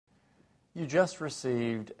You just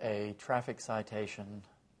received a traffic citation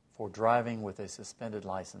for driving with a suspended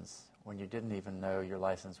license when you didn't even know your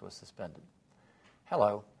license was suspended.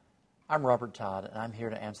 Hello, I'm Robert Todd, and I'm here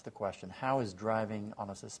to answer the question, how is driving on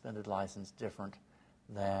a suspended license different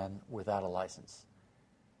than without a license?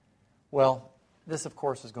 Well, this, of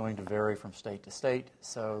course, is going to vary from state to state,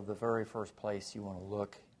 so the very first place you want to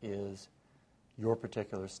look is your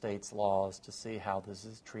particular state's laws to see how this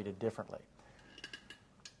is treated differently.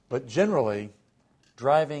 But generally,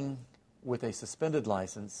 driving with a suspended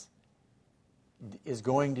license is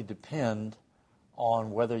going to depend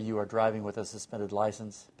on whether you are driving with a suspended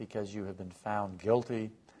license because you have been found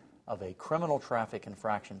guilty of a criminal traffic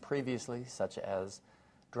infraction previously, such as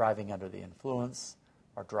driving under the influence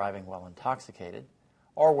or driving while intoxicated,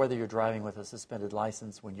 or whether you're driving with a suspended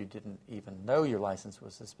license when you didn't even know your license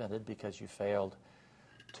was suspended because you failed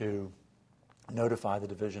to notify the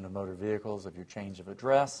Division of Motor Vehicles of your change of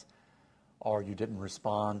address, or you didn't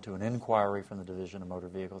respond to an inquiry from the Division of Motor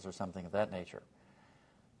Vehicles or something of that nature.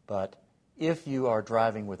 But if you are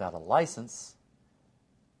driving without a license,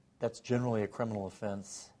 that's generally a criminal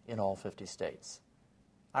offense in all 50 states.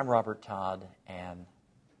 I'm Robert Todd, and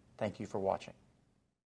thank you for watching.